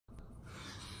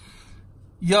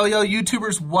Yo,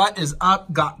 YouTubers, what is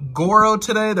up? Got Goro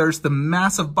today. There's the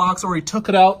massive box. Already took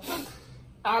it out.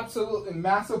 Absolutely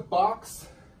massive box.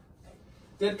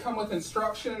 Did come with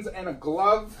instructions and a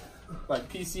glove, like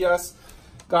PCS.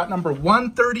 Got number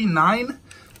 139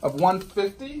 of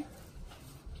 150.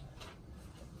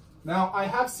 Now, I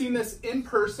have seen this in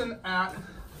person at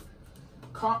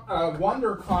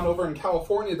WonderCon over in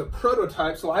California, the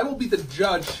prototype, so I will be the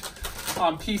judge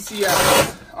on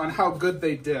PCS on how good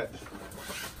they did.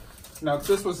 Now,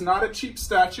 this was not a cheap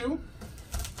statue.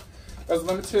 It was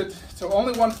limited to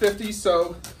only 150,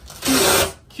 so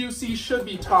QC should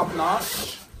be top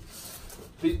notch.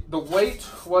 The wait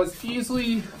was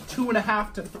easily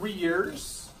 2.5 to 3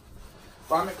 years.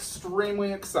 But I'm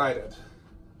extremely excited.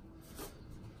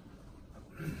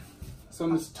 So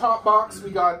in this top box,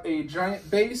 we got a giant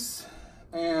base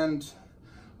and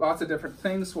lots of different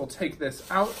things. We'll take this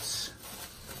out.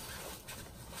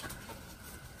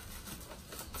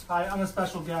 Hi, I'm a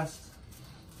special guest.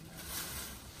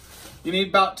 You need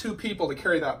about 2 people to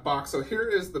carry that box. So here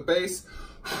is the base.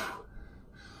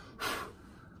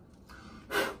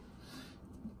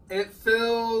 It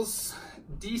feels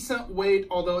decent weight,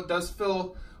 although it does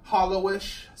feel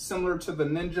hollowish, similar to the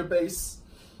Ninja base.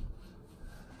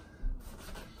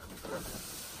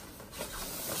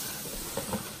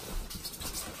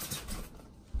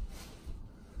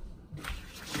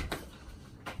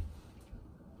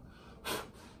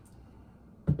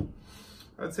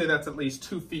 I'd say that's at least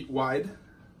 2 feet wide.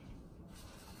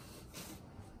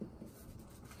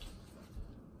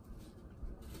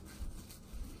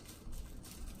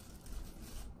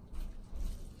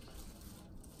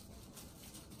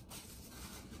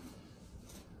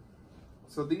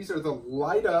 So these are the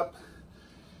light up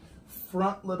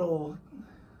front little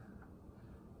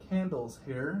candles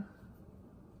here.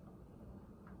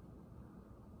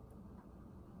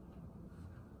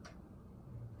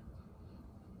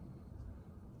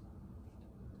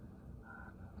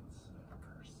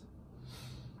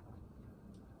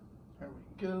 There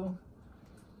we go.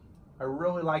 I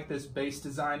really like this base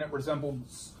design. It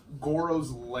resembles Goro's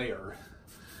lair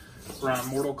from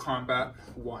Mortal Kombat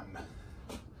 1.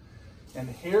 And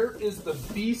here is the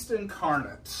beast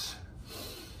incarnate.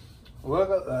 Look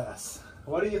at this.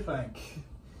 What do you think?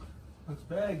 Looks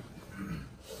big.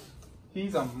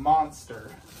 He's a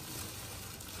monster.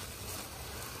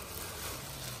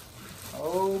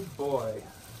 Oh boy.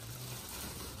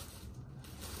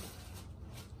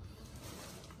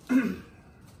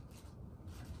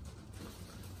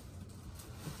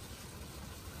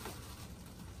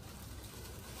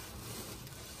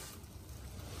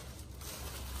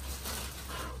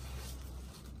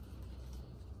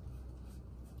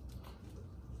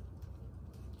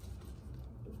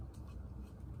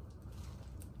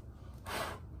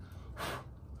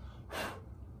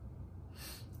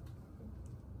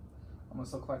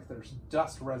 Almost look like there's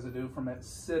dust residue from it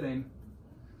sitting.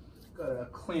 Gotta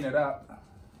clean it up.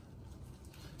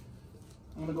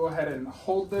 I'm gonna go ahead and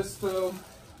hold this though.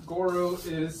 Goro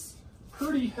is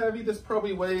pretty heavy. This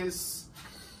probably weighs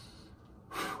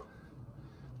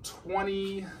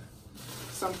 20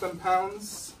 something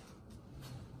pounds.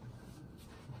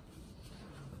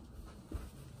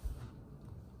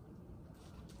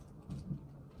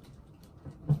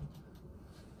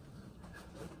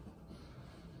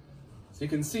 So you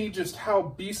can see just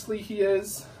how beastly he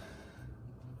is.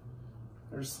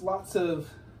 There's lots of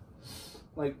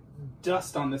like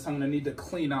dust on this I'm gonna need to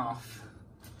clean off.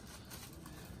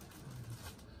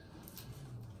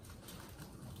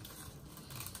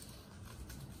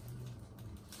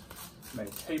 May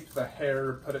tape the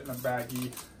hair, put it in a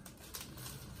baggie.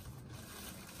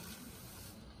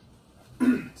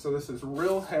 So this is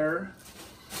real hair.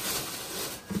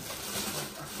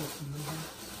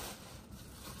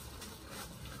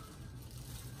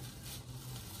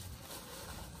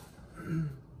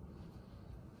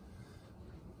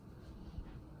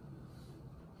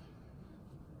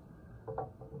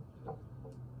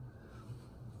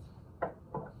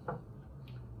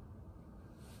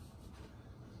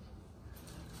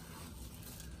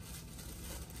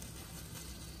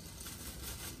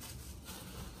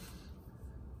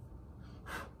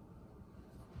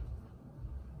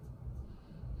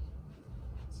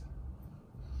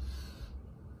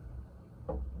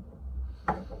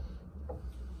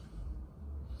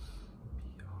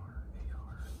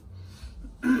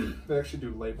 They actually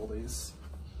do label these.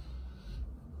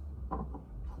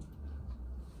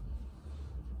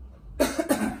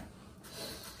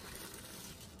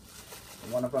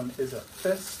 One of them is a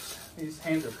fist. These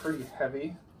hands are pretty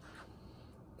heavy.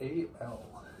 AL.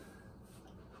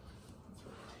 It's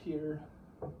right here.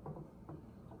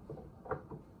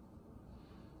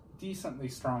 decently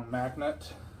strong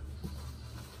magnet.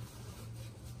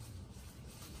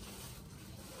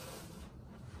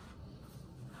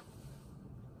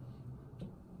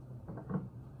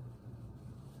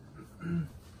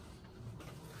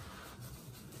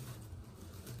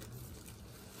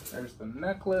 There's the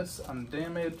necklace,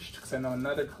 undamaged, because I know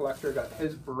another collector got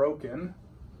his broken.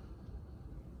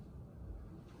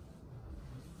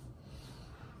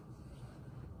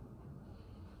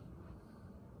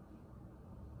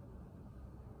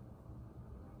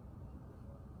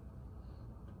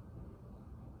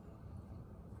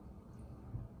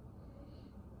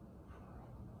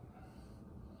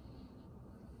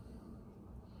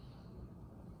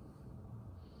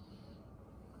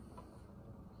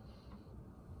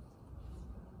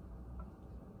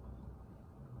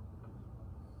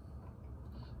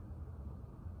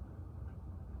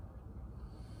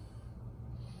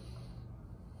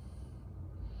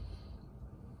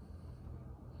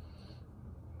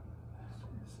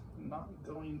 Not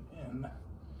going in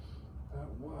that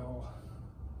well.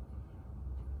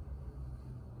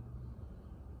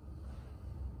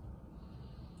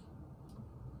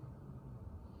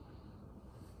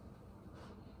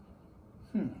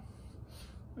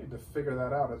 Need to figure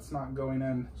that out. It's not going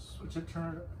in. Switch it,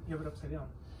 turn it, you have it upside down.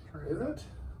 Turn Is it?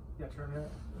 Yeah, turn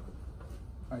it.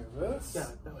 Like this? Yeah,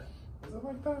 that way. Is it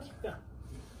like that? Yeah.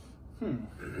 Let's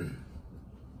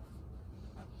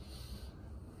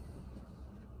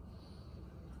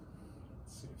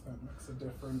see if that makes a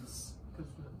difference.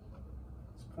 Because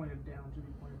it's pointed down, to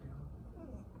be pointed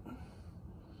down.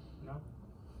 No?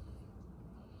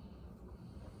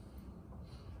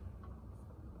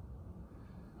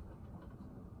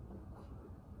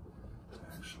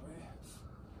 Actually,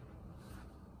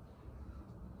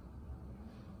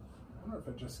 I wonder if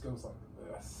it just goes like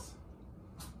this.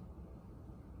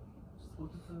 Just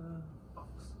look at the box.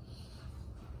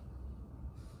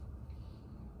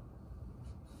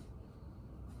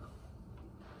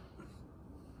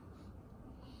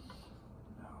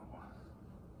 No.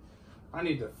 I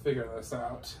need to figure this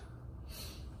out.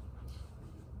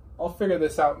 I'll figure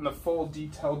this out in the full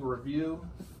detailed review.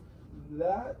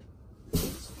 That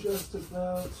is just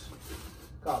about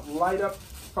got light up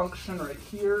function right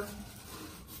here.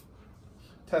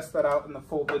 Test that out in the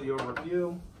full video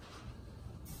review.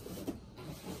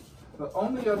 The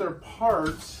only other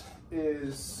part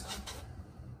is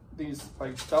these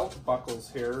like belt buckles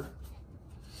here,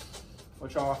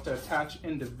 which I'll have to attach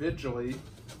individually.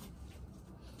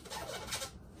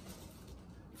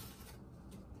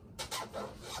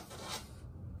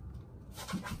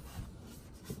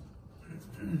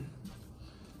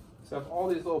 So I have all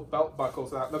these little belt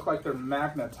buckles that look like they're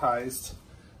magnetized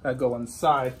that go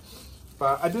inside.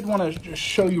 But I did want to just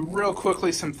show you real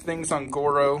quickly some things on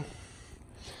Goro.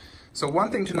 So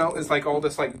one thing to note is like all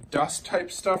this like dust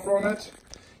type stuff on it.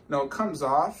 You know, it comes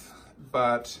off,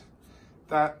 but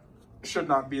that should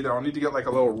not be there. I'll need to get like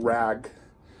a little rag.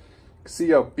 See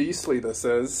how beastly this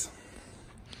is.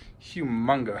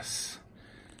 Humongous.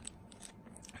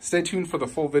 Stay tuned for the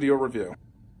full video review.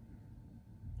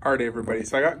 Alright everybody,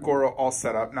 so I got Goro all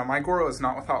set up. Now my Goro is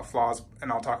not without flaws,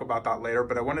 and I'll talk about that later,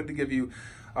 but I wanted to give you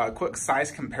a quick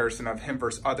size comparison of him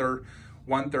versus other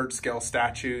 1/3 scale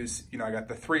statues. You know, I got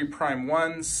the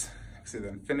 3'1", see the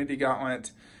Infinity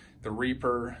Gauntlet, the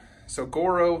Reaper. So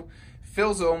Goro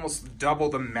feels almost double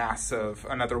the mass of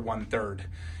another 1/3.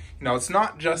 You know, it's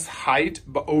not just height,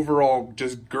 but overall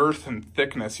just girth and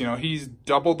thickness. You know, he's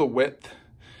double the width.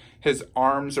 His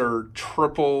arms are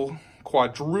triple,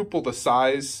 quadruple the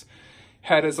size.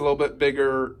 Head is a little bit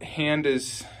bigger. Hand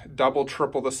is double,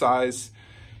 triple the size.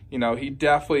 You know, he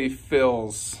definitely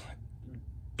feels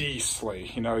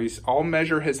beastly. You know, I'll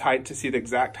measure his height to see the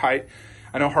exact height.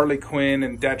 I know Harley Quinn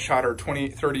and Deadshot are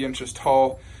 30 inches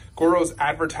tall. Goro's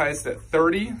advertised at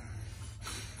 30.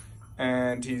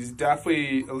 And he's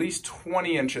definitely at least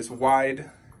 20 inches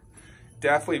wide.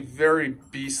 Definitely very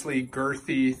beastly,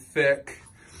 girthy, thick.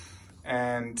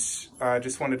 And I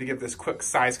just wanted to give this quick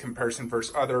size comparison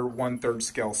versus other 1/3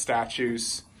 scale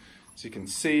statues. As you can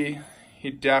see, he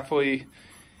definitely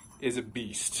is a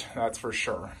beast, that's for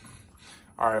sure.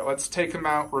 All right, let's take him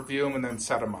out, review him, and then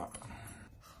set him up.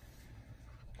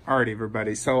 All right,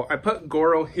 everybody, so I put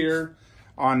Goro here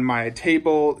on my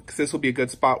table because this will be a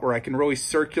good spot where I can really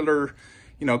circular,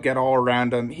 you know, get all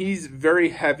around him. He's very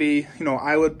heavy. You know,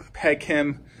 I would peg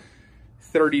him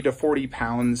 30 to 40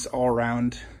 pounds all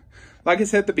around. Like I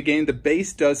said at the beginning, the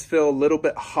base does feel a little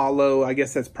bit hollow. I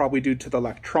guess that's probably due to the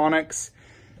electronics.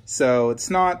 So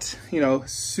it's not, you know,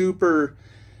 super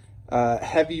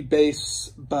heavy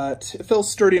base, but it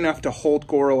feels sturdy enough to hold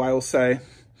Goro, I will say.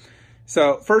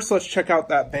 So first, let's check out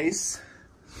that base.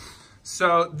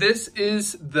 So this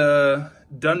is the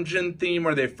dungeon theme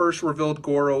where they first revealed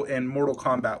Goro in Mortal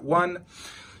Kombat 1.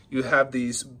 You have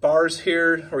these bars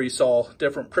here where you saw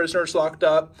different prisoners locked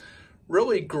up.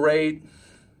 Really great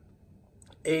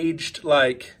aged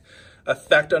like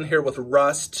effect on here with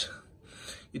rust.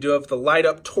 You do have the light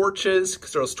up torches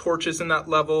because there's torches in that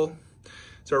level.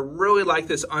 So I really like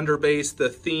this underbase, the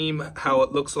theme, how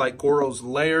it looks like Goro's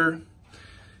lair.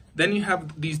 Then you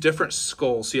have these different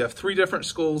skulls. So you have 3 different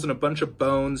skulls and a bunch of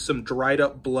bones, some dried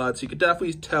up blood. So you could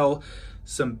definitely tell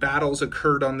some battles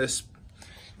occurred on this.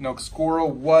 You know, Goro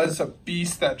was a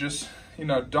beast that just, you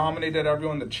know, dominated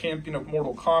everyone, the champion of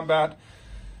Mortal Kombat.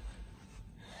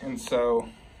 And so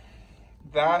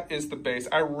that is the base.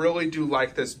 I really do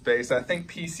like this base. I think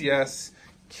PCS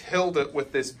killed it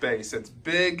with this base. It's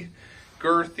big,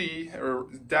 girthy, or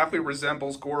definitely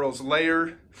resembles Goro's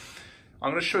lair. I'm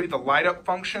going to show you the light up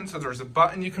function. So there's a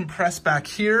button you can press back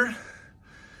here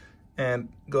and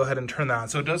go ahead and turn that on.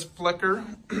 So it does flicker.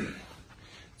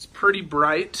 It's pretty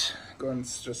bright. Go ahead and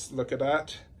just look at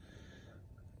that.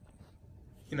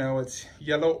 You know, it's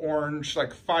yellow, orange,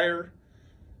 like fire.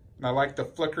 And I like the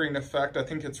flickering effect. I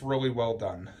think it's really well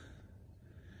done.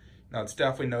 Now it's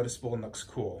definitely noticeable and looks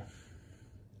cool.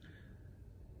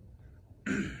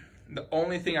 The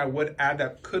only thing I would add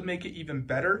that could make it even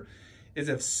better is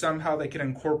if somehow they could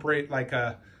incorporate like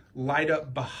a light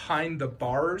up behind the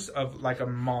bars of like a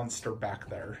monster back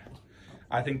there.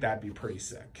 I think that'd be pretty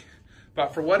sick.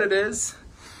 But for what it is,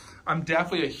 I'm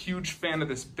definitely a huge fan of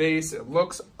this base. It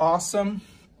looks awesome.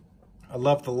 I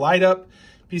love the light up.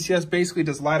 PCS basically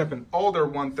does light up in all their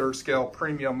 1/3 scale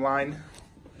premium line.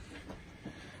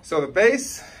 So the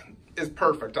base is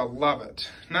perfect. I love it.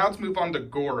 Now let's move on to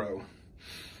Goro.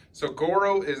 So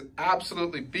Goro is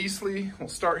absolutely beastly. We'll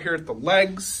start here at the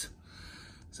legs.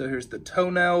 So here's the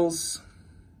toenails.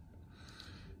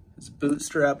 His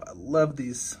bootstrap. I love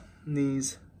these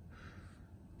knees.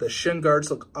 The shin guards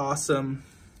look awesome.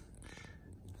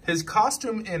 His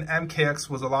costume in MKX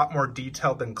was a lot more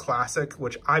detailed than Classic,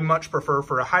 which I much prefer.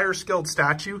 For a higher skilled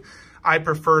statue, I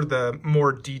prefer the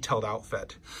more detailed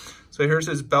outfit. So here's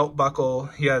his belt buckle.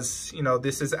 He has, you know,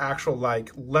 this is actual like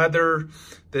leather.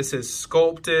 This is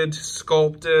sculpted.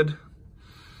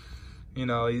 You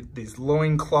know, these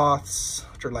loincloths,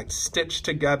 which are like stitched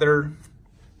together.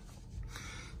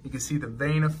 You can see the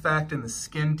vein effect and the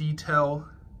skin detail.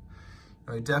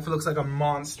 He definitely looks like a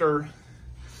monster.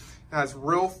 It has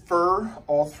real fur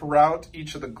all throughout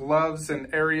each of the gloves and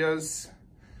areas.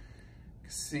 You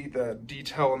can see the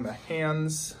detail in the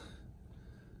hands.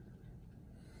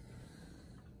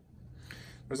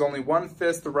 There's only one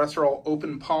fist, the rest are all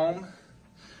open palm.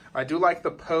 I do like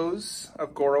the pose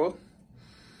of Goro.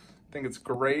 I think it's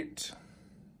great.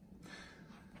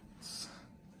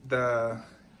 The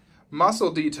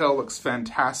muscle detail looks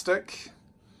fantastic.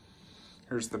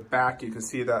 Here's the back. You can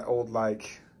see that old,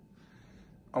 like,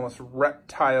 almost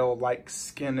reptile-like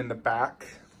skin in the back.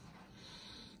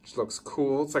 Which looks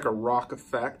cool. It's like a rock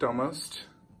effect, almost.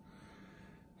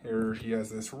 Here he has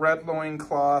this red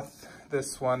loincloth.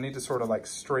 This one, need to sort of like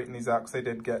straighten these out because they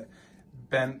did get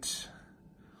bent.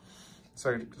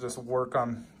 So I just work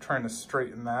on trying to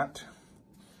straighten that.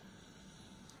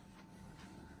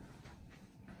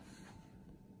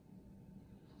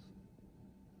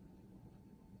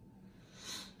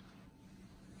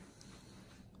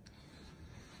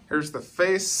 Here's the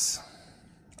face.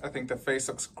 I think the face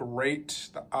looks great.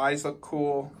 The eyes look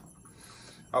cool.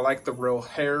 I like the real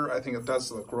hair. I think it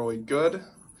does look really good.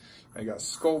 I got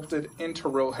sculpted into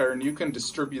real hair, and you can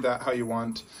distribute that how you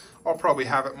want. I'll probably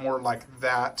have it more like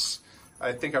that.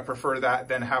 I think I prefer that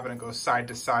than having it go side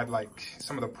to side like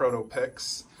some of the proto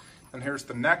pics. And here's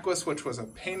the necklace, which was a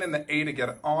pain in the A to get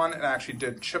it on, and actually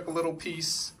did chip a little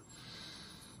piece.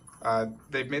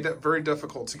 They've made it very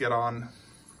difficult to get on.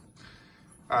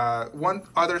 One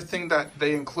other thing that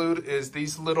they include is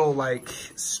these little like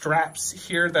straps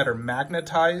here that are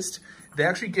magnetized. They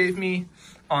actually gave me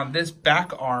on this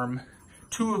back arm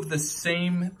 2 of the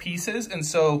same pieces, and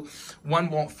so one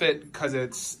won't fit because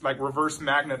it's like reverse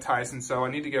magnetized, and so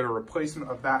I need to get a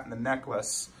replacement of that in the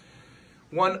necklace.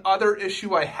 One other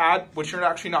issue I had, which you're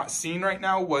actually not seeing right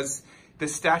now, was the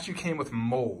statue came with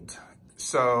mold.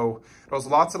 So there was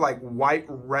lots of like white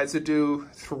residue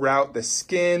throughout the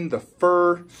skin, the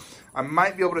fur. I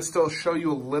might be able to still show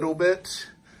you a little bit.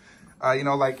 You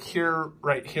know, like here,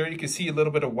 right here, you can see a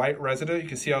little bit of white residue. You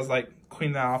can see I was like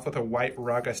cleaning that off with a white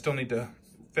rug. I still need to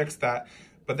fix that.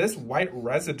 But this white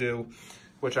residue,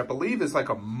 which I believe is like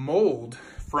a mold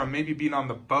from maybe being on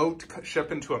the boat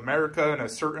shipping to America in a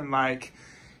certain like,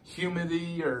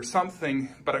 humidity or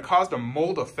something, but it caused a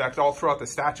mold effect all throughout the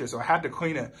statue, so I had to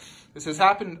clean it. This has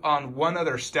happened on one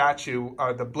other statue,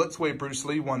 the Blitzway Bruce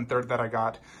Lee 1/3 that I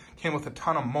got. Came with a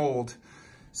ton of mold.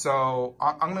 So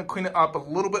I'm gonna clean it up a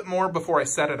little bit more before I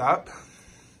set it up.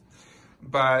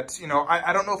 But, you know,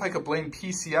 I don't know if I could blame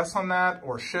PCS on that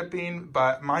or shipping,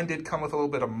 but mine did come with a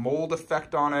little bit of mold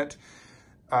effect on it.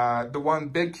 The one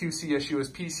big QC issue is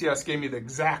PCS gave me the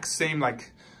exact same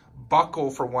like buckle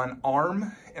for one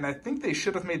arm, and I think they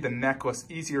should have made the necklace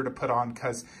easier to put on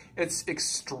because it's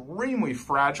extremely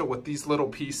fragile with these little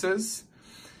pieces.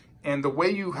 And the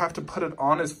way you have to put it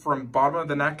on is from bottom of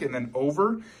the neck and then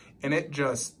over, and it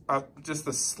just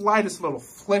the slightest little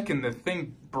flick and the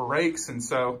thing breaks. And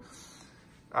so,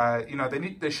 you know,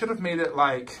 they should have made it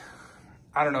like,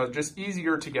 I don't know, just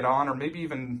easier to get on, or maybe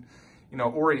even, you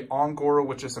know, already on Goro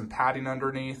with just some padding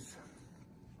underneath.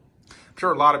 I'm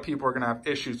sure a lot of people are gonna have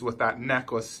issues with that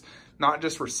necklace, not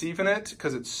just receiving it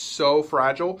because it's so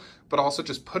fragile, but also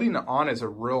just putting it on is a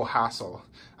real hassle.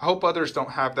 I hope others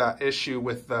don't have that issue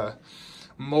with the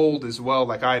mold as well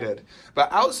like I did.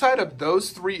 But outside of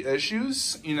those 3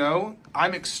 issues, you know,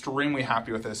 I'm extremely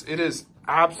happy with this. It is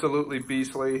absolutely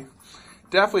beastly.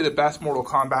 Definitely the best Mortal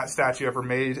Kombat statue ever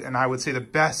made, and I would say the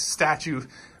best statue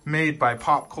made by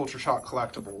Pop Culture Shock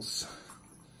Collectibles.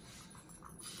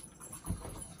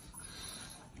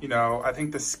 You know, I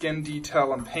think the skin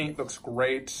detail and paint looks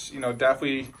great. You know,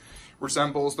 definitely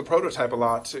resembles the prototype a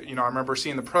lot. You know, I remember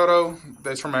seeing the proto.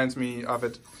 This reminds me of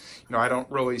it. You know, I don't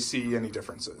really see any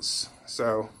differences.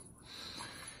 So,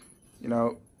 you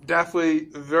know, definitely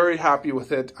very happy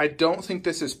with it. I don't think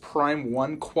this is Prime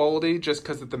 1 quality just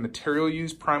because of the material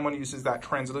used. Prime 1 uses that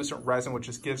translucent resin, which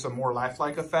just gives a more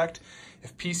lifelike effect.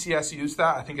 If PCS used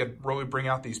that, I think it'd really bring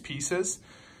out these pieces.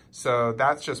 So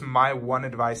that's just my one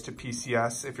advice to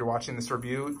PCS. If you're watching this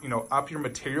review, you know, up your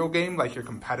material game like your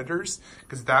competitors,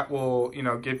 because that will, you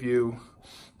know, give you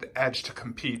the edge to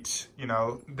compete. You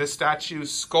know, this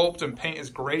statue's sculpt and paint is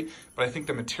great, but I think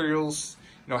the materials,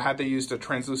 you know, had they used a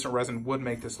translucent resin would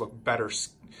make this look better,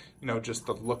 you know, just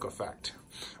the look effect.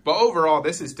 But overall,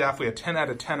 this is definitely a 10 out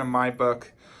of 10 in my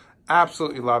book.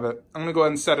 Absolutely love it. I'm gonna go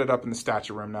ahead and set it up in the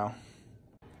statue room now.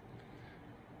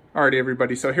 Alrighty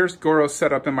everybody, so here's Goro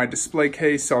set up in my display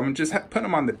case. So I'm just putting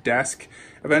him on the desk.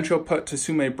 Eventually I'll put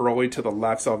Tsume Broly to the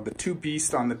left, so I have the 2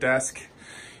 beasts on the desk.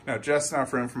 You know, just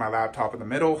enough room for my laptop in the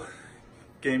middle.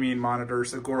 Gaming monitor,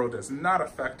 so Goro does not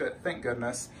affect it, thank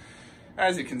goodness.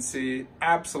 As you can see,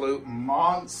 absolute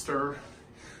monster.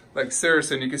 Like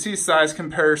seriously, you can see size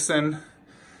comparison.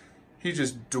 He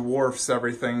just dwarfs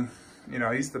everything. You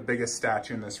know, he's the biggest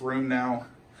statue in this room now.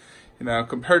 You know,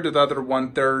 compared to the other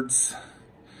 1/3s,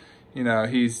 you know,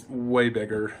 he's way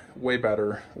bigger, way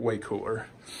better, way cooler.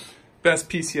 Best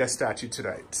PCS statue to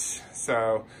date.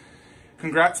 So,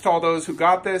 congrats to all those who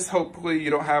got this. Hopefully you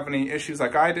don't have any issues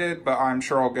like I did, but I'm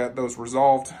sure I'll get those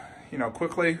resolved, you know,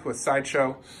 quickly with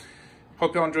Sideshow.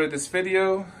 Hope you all enjoyed this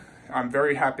video. I'm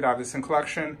very happy to have this in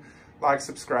collection. Like,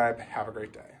 subscribe, have a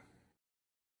great day.